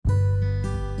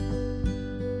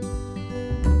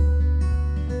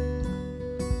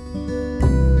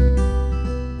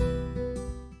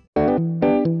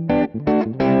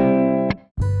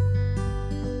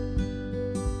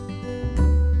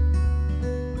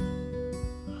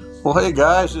Well, hey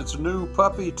guys, it's new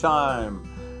puppy time.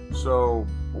 So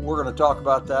we're going to talk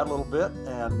about that a little bit.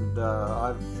 And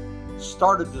I've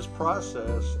started this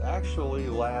process actually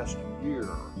last year.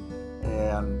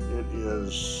 And it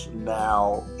is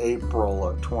now April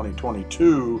of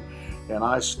 2022. And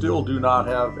I still do not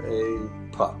have a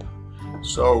pup.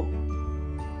 So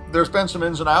there's been some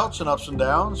ins and outs and ups and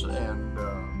downs. And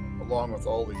along with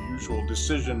all the usual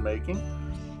decision making,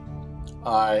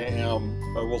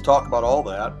 we'll talk about all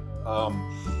that.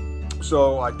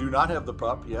 So I do not have the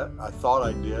pup yet. I thought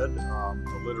I did.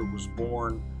 The litter was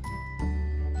born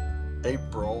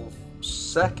April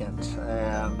 2nd,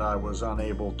 and I was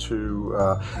unable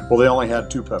to. They only had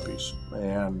two puppies,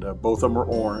 and both of them are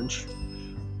orange.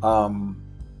 And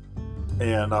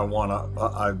I want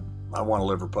a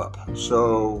liver pup.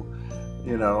 So,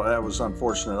 that was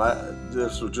unfortunate.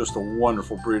 This was just a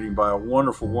wonderful breeding by a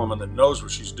wonderful woman that knows what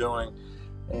she's doing.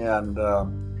 And,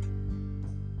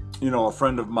 a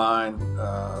friend of mine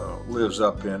lives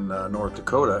up in North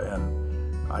Dakota, and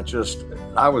I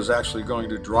was actually going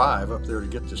to drive up there to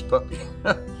get this puppy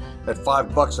at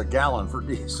 $5 a gallon for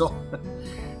diesel.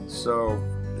 So,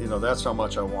 that's how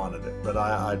much I wanted it, but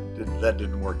that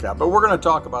didn't work out. But we're going to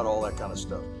talk about all that kind of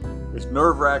stuff. It's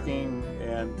nerve-wracking,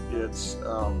 and it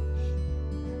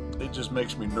just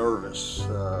makes me nervous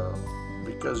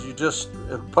because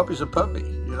a puppy's a puppy.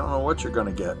 You don't know what you're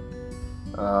going to get.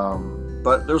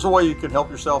 But there's a way you can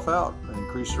help yourself out and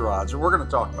increase your odds, and we're going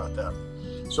to talk about that.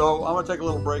 So I'm going to take a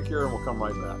little break here, and we'll come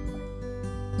right back.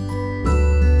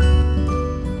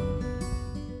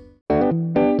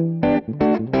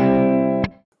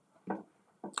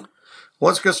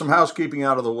 Let's get some housekeeping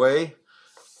out of the way.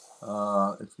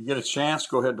 If you get a chance,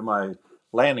 go ahead to my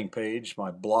landing page,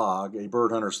 my blog,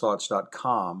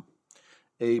 abirdhuntersthoughts.com,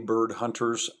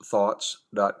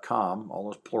 abirdhuntersthoughts.com, all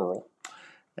those plural.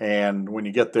 And when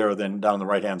you get there, then down the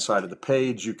right-hand side of the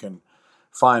page, you can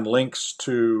find links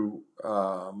to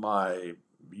my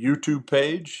YouTube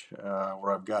page,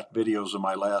 where I've got videos of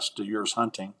my last year's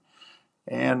hunting,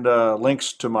 and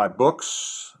links to my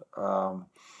books,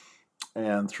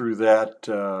 and through that,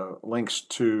 links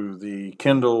to the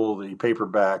Kindle, the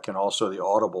paperback, and also the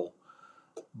Audible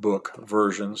book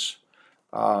versions.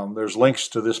 There's links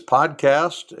to this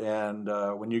podcast, and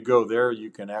when you go there,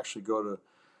 you can actually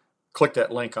click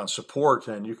that link on support,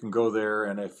 and you can go there,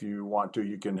 and if you want to,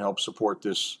 you can help support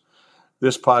this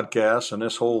podcast and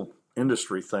this whole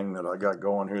industry thing that I got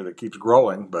going here that keeps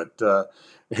growing. But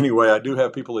anyway, I do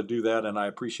have people that do that, and I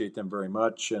appreciate them very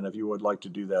much. And if you would like to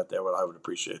do that, I would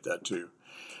appreciate that too.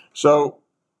 So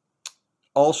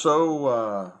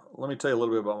also, let me tell you a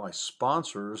little bit about my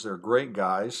sponsors. They're great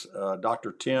guys.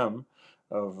 Dr. Tim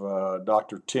of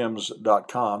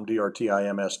drtims.com,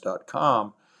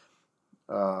 drtims.com,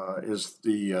 is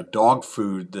the dog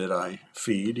food that I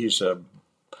feed. He's a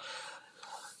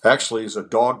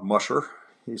dog musher.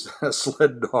 He's a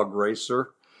sled dog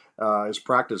racer. His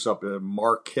practice up in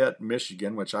Marquette,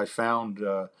 Michigan, which I found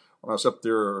when I was up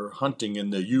there hunting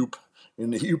in the UP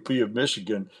of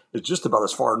Michigan. It's just about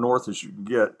as far north as you can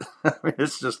get. I mean,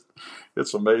 it's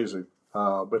amazing.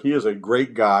 But he is a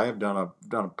great guy. I've done a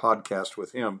podcast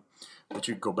with him that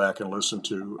you can go back and listen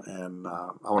to, and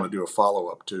I want to do a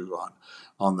follow-up too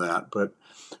on that. But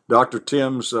Dr.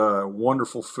 Tim's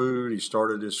wonderful food. He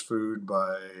started his food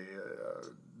by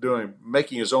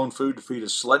making his own food to feed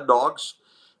his sled dogs,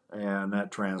 and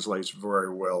that translates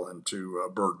very well into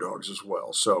bird dogs as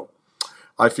well. So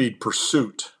I feed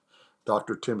Pursuit,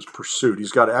 Dr. Tim's Pursuit.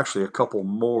 He's got actually a couple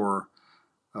more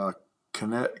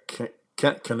Kinesis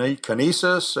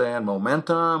and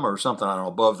Momentum or something, I don't know,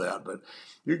 above that, but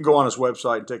you can go on his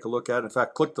website and take a look at it. In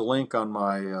fact, click the link on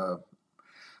my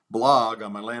blog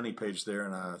on my landing page there,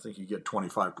 and I think you get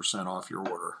 25% off your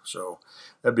order. So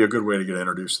that'd be a good way to get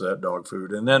introduced to that dog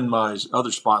food. And then my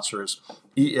other sponsor is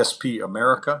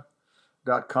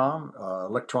ESPAmerica.com,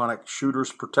 Electronic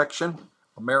Shooters Protection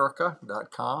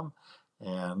America.com,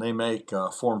 and they make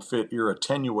form-fit ear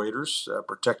attenuators,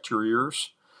 protect your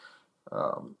ears.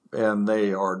 And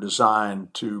they are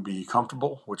designed to be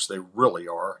comfortable, which they really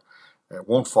are. It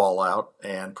won't fall out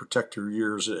and protect your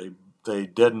ears. They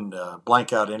deaden,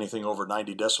 blank out anything over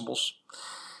 90 decibels.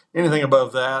 Anything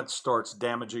above that starts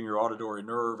damaging your auditory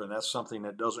nerve, and that's something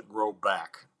that doesn't grow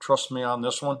back. Trust me on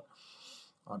this one.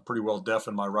 I'm pretty well deaf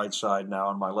in my right side now,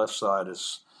 and my left side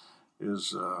is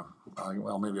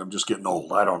maybe I'm just getting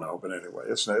old. I don't know, but anyway,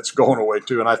 it's going away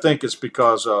too, and I think it's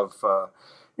because of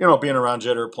being around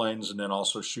jet airplanes and then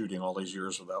also shooting all these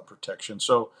years without protection.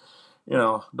 So,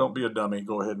 don't be a dummy.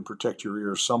 Go ahead and protect your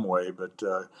ears some way, but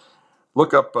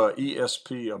look up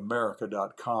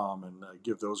ESPAmerica.com and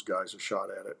give those guys a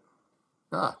shot at it.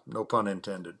 No pun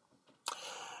intended.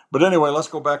 But anyway, let's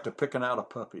go back to picking out a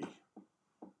puppy.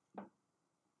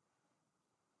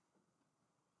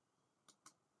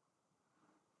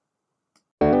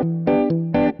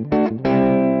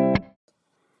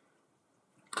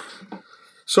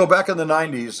 So back in the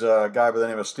 90s, a guy by the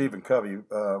name of Stephen Covey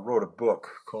wrote a book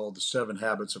called The 7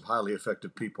 Habits of Highly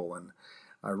Effective People. And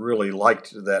I really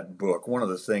liked that book. One of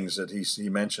the things that he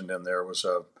mentioned in there was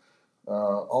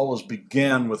always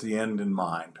begin with the end in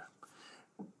mind.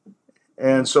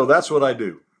 And so that's what I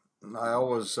do. I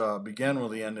always begin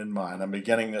with the end in mind. I'm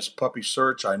beginning this puppy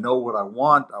search. I know what I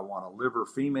want. I want a liver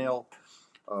female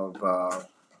of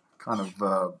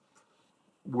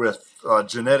with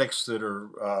genetics that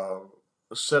are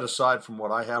set aside from what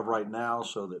I have right now,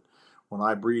 so that when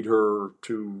I breed her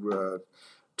to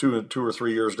 2 or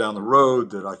 3 years down the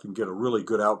road, that I can get a really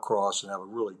good outcross and have a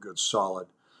really good solid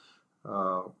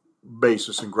uh,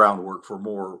 basis and groundwork for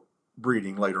more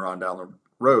breeding later on down the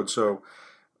road. So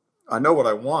I know what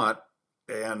I want,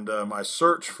 and my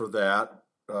search for that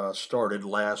started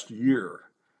last year.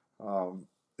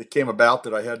 It came about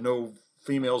that I had no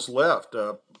females left.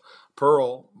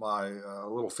 Pearl, my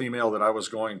little female that I was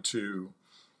going to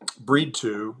breed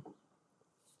to,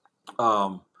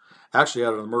 um, actually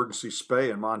had an emergency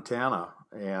spay in Montana,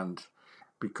 and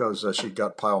because she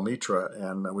got pyometra,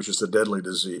 and which is a deadly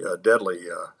disease, a deadly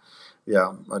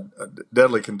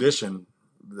condition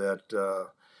that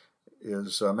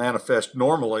is manifest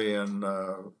normally in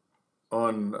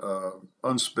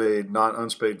unspayed,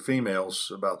 non-unspayed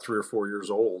females about 3 or 4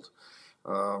 years old.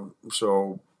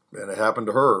 And it happened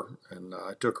to her, and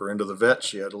I took her into the vet.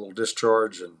 She had a little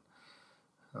discharge, and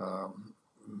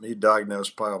he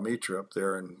diagnosed pyometra up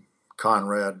there in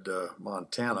Conrad,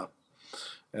 Montana,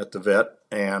 at the vet.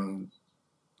 And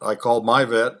I called my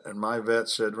vet, and my vet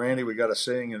said, "Randy, we got a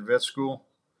saying in vet school: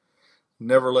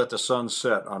 never let the sun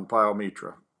set on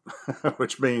pyometra,"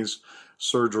 which means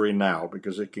surgery now,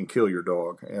 because it can kill your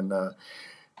dog. And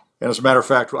as a matter of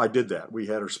fact, I did that. We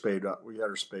had her spayed. We had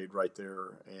her spayed right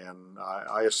there, and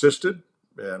I assisted,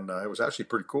 and it was actually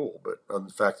pretty cool. But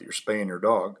the fact that you're spaying your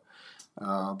dog,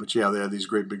 but yeah, they had these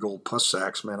great big old pus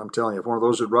sacs. Man, I'm telling you, if one of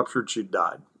those had ruptured, she'd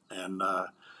died. And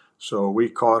so we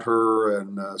caught her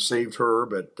and saved her,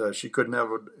 but she couldn't have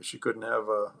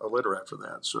a litter after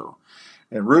that. So,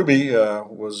 and Ruby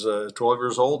was 12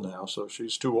 years old now, so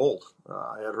she's too old.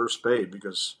 I had her spayed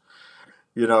because,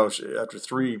 after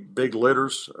 3 big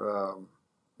litters,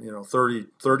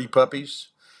 30 puppies,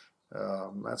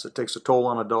 it takes a toll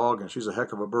on a dog, and she's a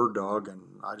heck of a bird dog, and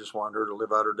I just wanted her to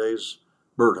live out her days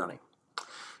bird hunting.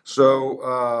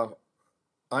 So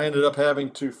I ended up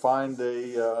having to find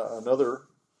another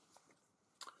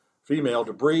female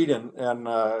to breed, and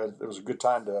it was a good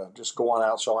time to just go on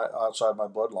outside my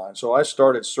bloodline. So I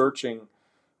started searching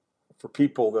for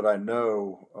people that I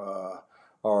know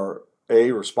are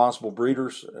A, responsible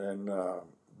breeders, and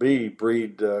B,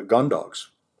 breed gun dogs.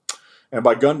 And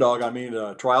by gun dog, I mean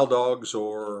trial dogs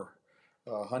or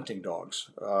hunting dogs.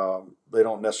 They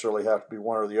don't necessarily have to be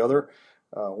one or the other.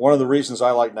 One of the reasons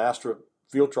I like NASTRA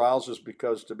field trials is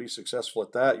because to be successful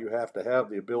at that, you have to have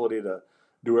the ability to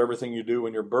do everything you do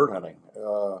when you're bird hunting.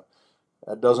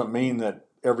 That doesn't mean that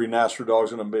every NASTRA dog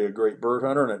is going to be a great bird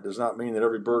hunter, and it does not mean that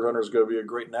every bird hunter is going to be a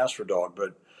great NASTRA dog,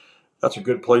 but that's a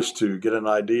good place to get an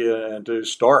idea and to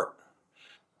start.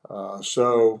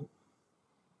 So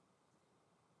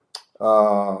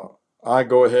I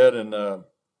go ahead and I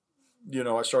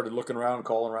started looking around,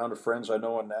 calling around to friends I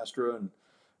know in NASTRA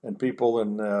and people,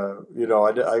 and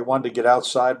I wanted to get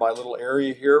outside my little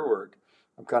area here where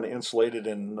I'm kind of insulated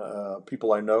in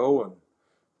people I know, and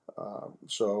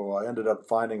so I ended up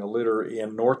finding a litter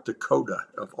in North Dakota,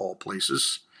 of all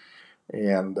places.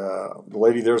 And the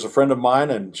lady there's a friend of mine,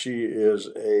 and she is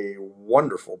a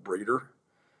wonderful breeder,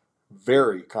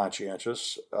 very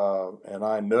conscientious, and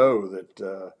I know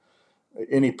that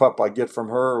any pup I get from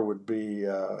her would be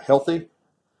healthy.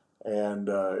 And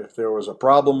if there was a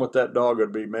problem with that dog,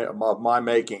 it'd be my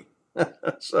making.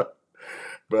 So,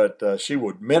 but she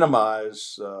would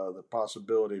minimize the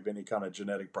possibility of any kind of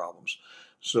genetic problems,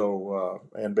 so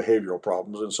and behavioral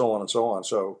problems, and so on and so on.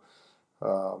 So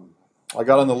I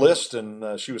got on the list,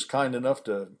 and she was kind enough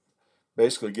to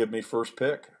basically give me first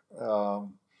pick of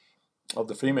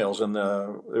the females, and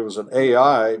it was an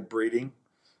AI breeding,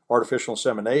 artificial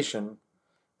insemination,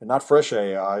 and not fresh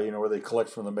AI, where they collect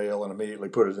from the male and immediately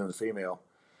put it in the female.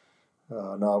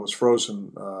 No, it was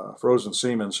frozen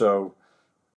semen. So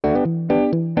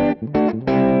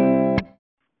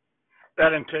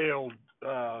that entailed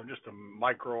just a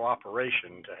micro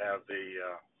operation to have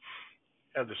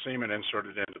the semen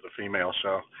inserted into the female.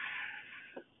 So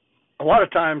a lot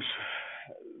of times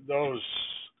those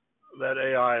that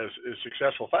AI is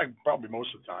successful. In fact, probably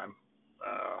most of the time.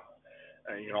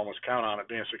 And you can almost count on it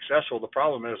being successful. The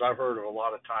problem is I've heard of a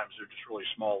lot of times they're just really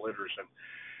small litters. And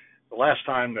the last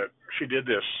time that she did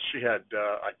this, she had,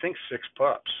 I think, 6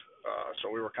 pups. So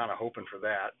we were kind of hoping for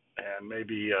that. And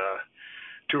maybe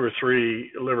 2 or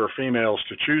 3 liver females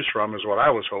to choose from is what I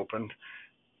was hoping.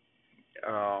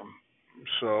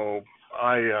 So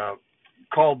I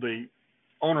called the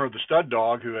owner of the stud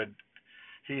dog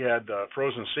he had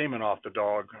frozen semen off the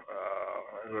dog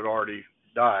who had already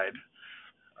died.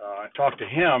 I talked to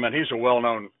him, and he's a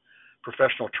well-known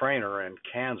professional trainer in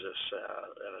Kansas.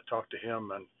 And I talked to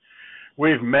him, and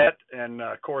we've met and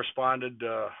corresponded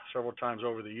several times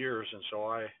over the years. And so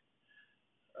I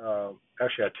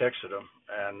texted him,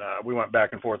 and we went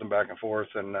back and forth,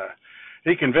 and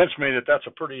he convinced me that that's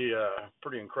a pretty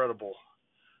incredible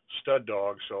stud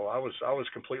dog. So I was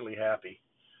completely happy.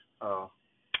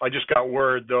 I just got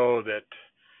word though that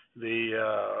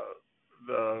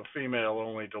the female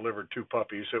only delivered 2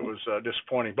 puppies. It was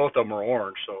disappointing. Both of them were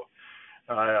orange, so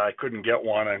I couldn't get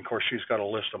one. And of course, she's got a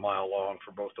list a mile long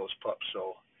for both those pups,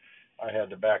 so I had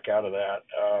to back out of that.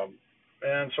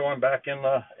 And so I'm back in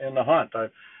the hunt. I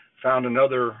found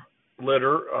another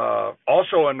litter,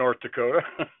 also in North Dakota,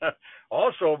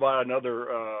 also by another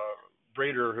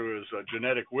breeder who is a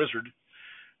genetic wizard,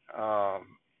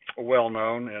 well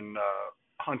known in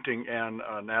hunting and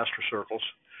NASTRA circles.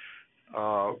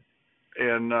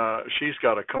 And she's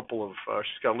got a couple of,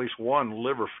 she's got at least 1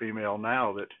 liver female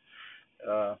now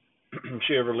that if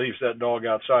she ever leaves that dog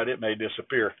outside, it may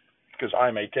disappear because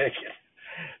I may take it.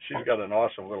 She's got an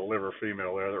awesome little liver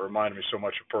female there that reminded me so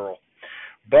much of Pearl.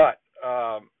 But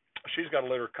she's got a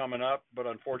litter coming up, but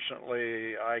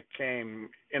unfortunately I came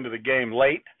into the game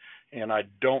late, and I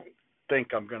don't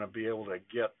think I'm going to be able to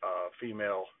get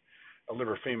a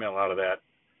liver female out of that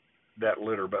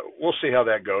litter, but we'll see how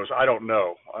that goes. I don't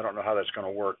know how that's going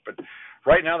to work, but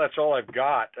right now that's all I've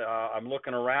got. I'm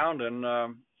looking around,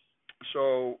 and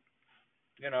so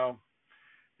you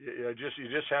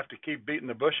just have to keep beating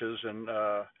the bushes, and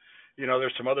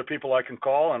there's some other people I can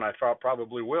call, and I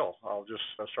probably will. I'll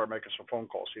start making some phone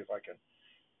calls, see if I can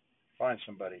find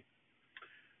somebody.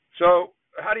 So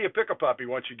how do you pick a puppy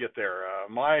once you get there?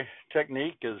 My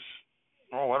technique is,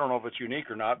 I don't know if it's unique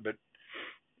or not, but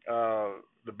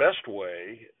the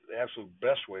absolute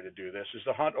best way to do this is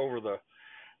to hunt over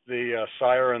the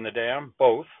sire and the dam,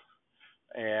 both,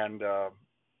 and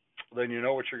then you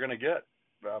know what you're going to get,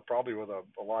 probably with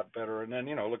a lot better. And then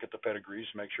look at the pedigrees,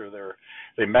 make sure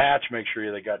they match, make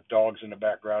sure they got dogs in the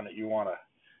background that you want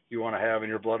to have in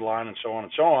your bloodline, and so on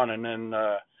and so on. And then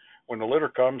when the litter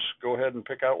comes, go ahead and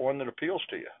pick out one that appeals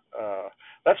to you.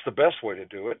 That's the best way to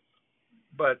do it,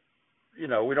 but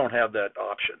we don't have that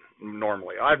option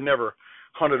normally. I've never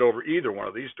hunted over either one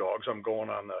of these dogs. I'm going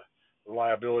on the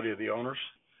reliability of the owners,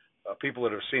 people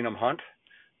that have seen them hunt,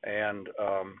 and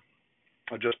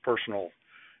just personal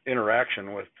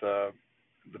interaction with the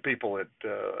people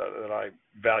that I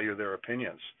value their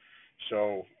opinions.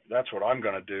 So that's what I'm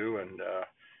going to do. And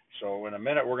so in a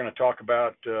minute, we're going to talk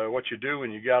about what you do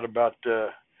when you got about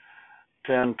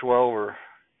 10, 12, or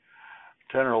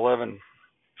 10 or 11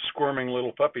 squirming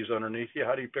little puppies underneath you.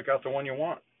 How do you pick out the one you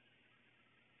want?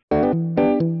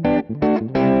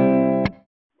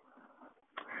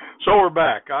 So we're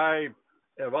back. I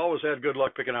have always had good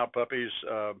luck picking out puppies.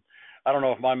 I don't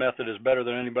know if my method is better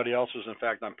than anybody else's. In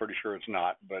fact, I'm pretty sure it's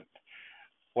not. But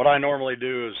what I normally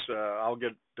do is I'll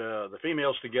get the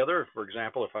females together, for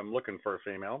example, if I'm looking for a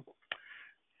female,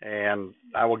 and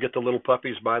I will get the little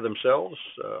puppies by themselves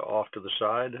off to the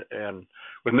side and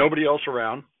with nobody else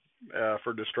around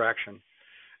for distraction.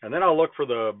 And then I'll look for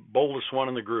the boldest one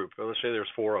in the group. Let's say there's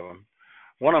 4 of them.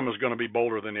 One of them is going to be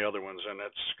bolder than the other ones, and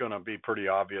it's going to be pretty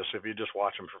obvious if you just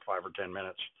watch them for 5 or 10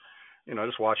 minutes,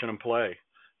 just watching them play.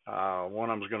 One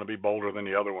of them is going to be bolder than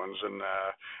the other ones, and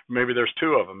maybe there's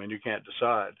 2 of them, and you can't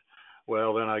decide.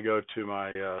 Well, then I go to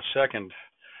my second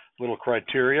little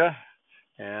criteria,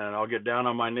 and I'll get down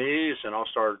on my knees, and I'll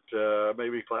start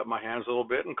maybe clapping my hands a little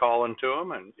bit and calling to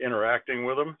them and interacting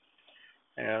with them.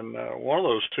 And one of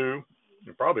those 2,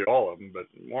 probably all of them, but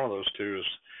one of those 2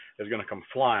 is going to come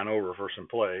flying over for some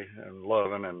play and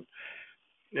loving, and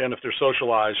if they're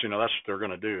socialized, that's what they're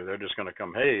going to do. They're just going to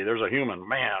come, hey, there's a human,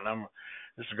 man,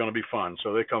 this is going to be fun.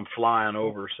 So they come flying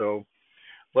over. So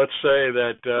let's say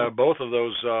that both of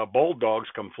those bold dogs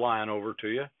come flying over to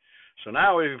you. So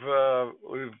now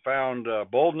we've found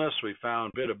boldness, we've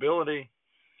found biddability,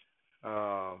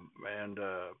 and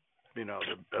the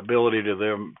ability to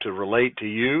them to relate to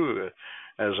you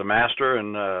as a master,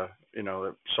 and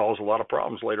that solves a lot of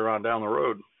problems later on down the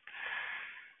road.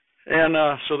 And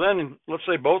so then, let's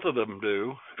say both of them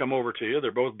do come over to you.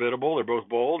 They're both biddable. They're both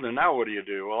bold. And now what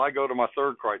do? Well, I go to my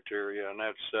third criteria, and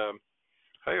that's,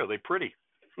 hey, are they pretty?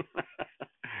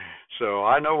 So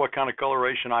I know what kind of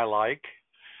coloration I like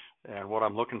and what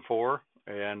I'm looking for,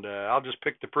 and I'll just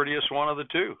pick the prettiest one of the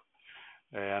two,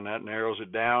 and that narrows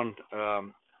it down.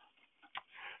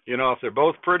 If they're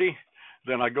both pretty,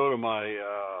 then I go to my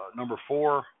number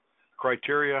 4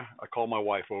 criteria. I call my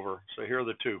wife over. So here are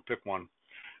the two. Pick one.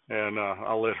 And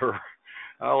I'll let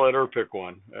her pick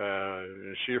one.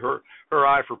 Her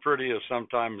eye for pretty is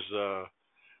sometimes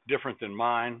different than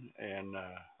mine, and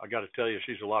I got to tell you,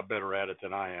 she's a lot better at it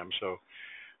than I am. So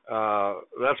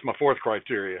that's my 4th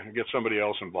criteria: get somebody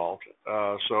else involved.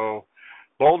 So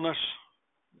boldness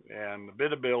and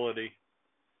biddability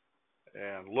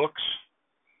and looks.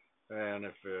 And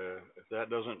if that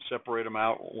doesn't separate them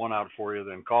one out for you,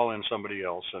 then call in somebody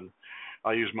else. And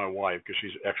I use my wife because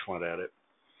she's excellent at it.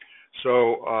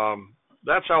 So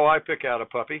that's how I pick out a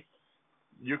puppy.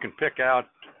 You can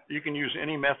use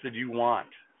any method you want.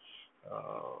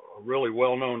 A really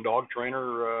well-known dog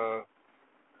trainer, and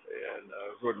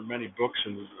written many books,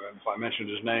 and if I mentioned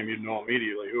his name, you'd know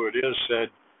immediately who it is, said,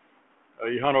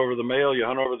 you hunt over the male, you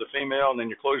hunt over the female, and then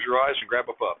you close your eyes and grab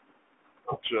a pup.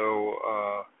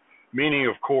 So, meaning,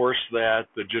 of course, that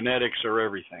the genetics are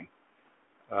everything.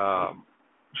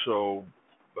 So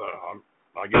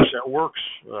I guess that works.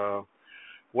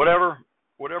 Whatever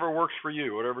works for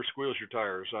you, whatever squeals your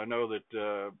tires. I know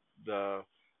that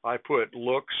I put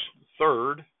looks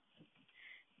third,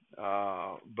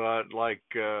 but like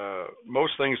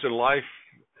most things in life,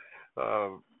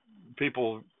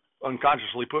 people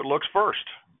unconsciously put looks first.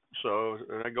 So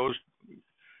that goes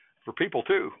for people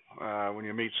too. When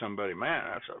you meet somebody, man,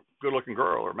 that's a good-looking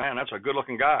girl, or man, that's a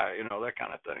good-looking guy, that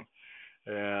kind of thing.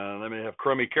 And they may have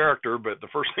crummy character, but the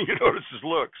first thing you notice is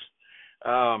looks.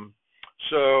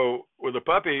 So with a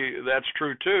puppy, that's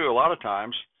true too a lot of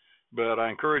times, but I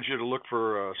encourage you to look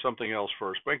for something else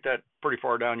first. Make that pretty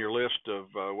far down your list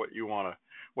of what you want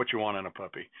in a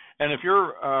puppy. And if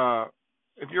you're a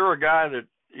guy that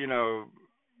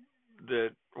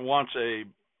that wants a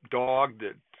dog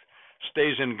that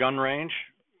stays in gun range,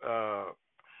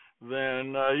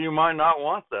 then you might not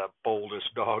want the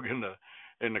boldest dog in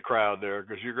the crowd there,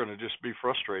 because you're going to just be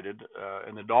frustrated,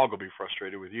 and the dog will be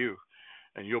frustrated with you,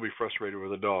 and you'll be frustrated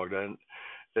with the dog. And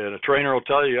a trainer will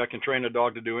tell you, I can train a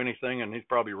dog to do anything, and he's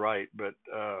probably right, but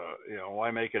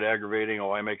why make it aggravating, or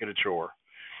why make it a chore?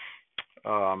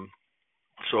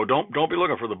 So don't be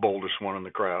looking for the boldest one in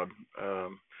the crowd.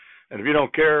 And if you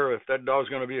don't care if that dog's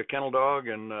going to be a kennel dog,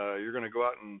 and you're going to go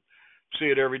out and see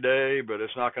it every day, but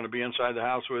it's not going to be inside the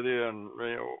house with you, and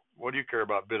what do you care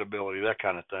about biddability, that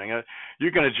kind of thing?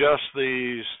 You can adjust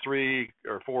these 3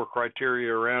 or 4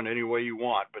 criteria around any way you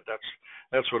want, but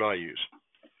that's what I use.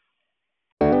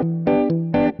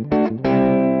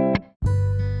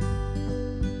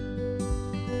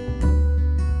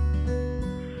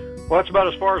 Well, that's about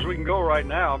as far as we can go right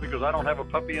now, because I don't have a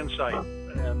puppy in sight.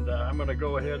 And I'm going to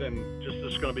go ahead and this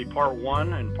is going to be part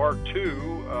 1, and part 2,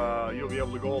 you'll be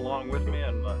able to go along with me,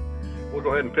 and we'll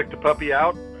go ahead and pick the puppy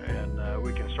out, and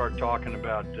we can start talking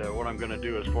about what I'm going to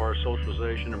do as far as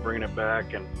socialization and bringing it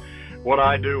back, and what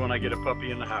I do when I get a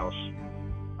puppy in the house.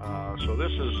 So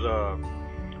this is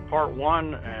part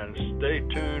 1, and stay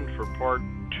tuned for part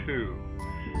 2.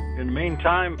 In the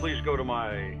meantime, please go to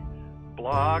my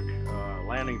blog,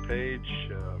 landing page,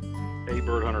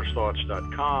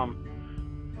 abirdhuntersthoughts.com,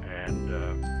 and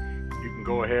you can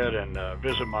go ahead and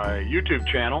visit my YouTube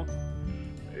channel.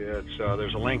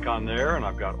 There's a link on there, and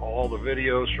I've got all the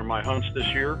videos from my hunts this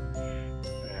year,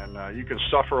 and you can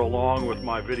suffer along with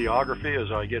my videography as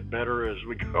I get better as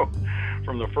we go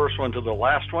from the first one to the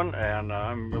last one. And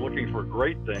I'm looking for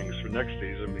great things for next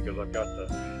season, because I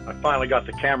finally got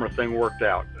the camera thing worked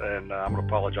out, and I'm going to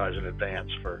apologize in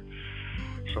advance for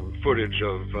some footage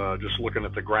of just looking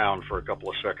at the ground for a couple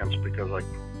of seconds, because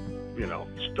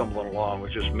stumbling along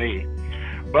with just me.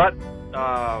 But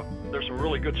there's some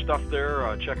really good stuff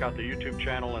there. Check out the YouTube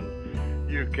channel, and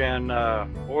you can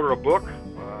order a book,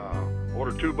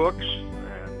 order 2 books,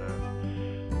 and the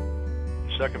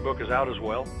second book is out as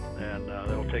well, and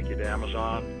that'll take you to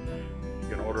Amazon. You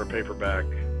can order a paperback,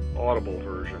 Audible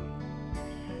version,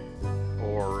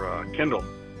 or Kindle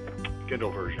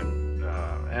version.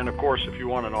 And of course, if you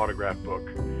want an autographed book,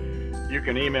 you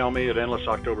can email me at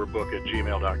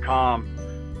endlessoctoberbook@gmail.com,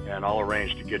 and I'll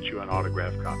arrange to get you an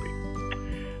autographed copy.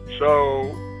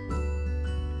 So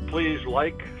please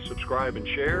like, subscribe, and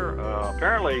share.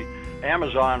 Apparently,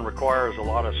 Amazon requires a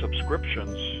lot of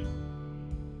subscriptions.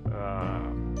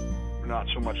 Not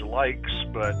so much likes,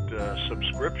 but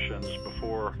subscriptions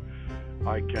before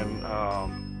I can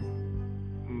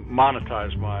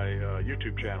monetize my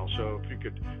YouTube channel. So if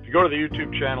you go to the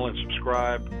YouTube channel and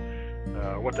subscribe,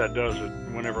 what that does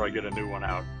is whenever I get a new one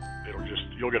out,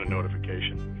 you'll get a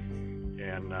notification.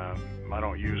 And I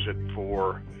don't use it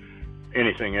for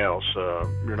anything else.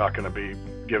 You're not going to be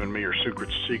giving me your super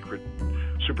secret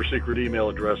email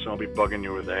address and I'll be bugging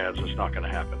you with ads. It's not going to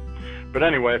happen. But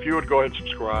anyway, if you would go ahead and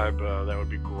subscribe, that would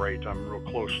be great. I'm real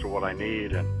close to what I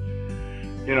need, and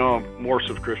more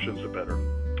subscriptions the better.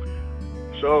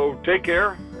 So take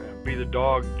care. Be the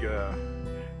dog,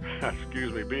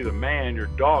 be the man your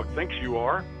dog thinks you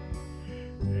are.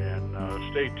 And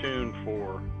stay tuned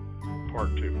for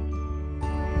part 2.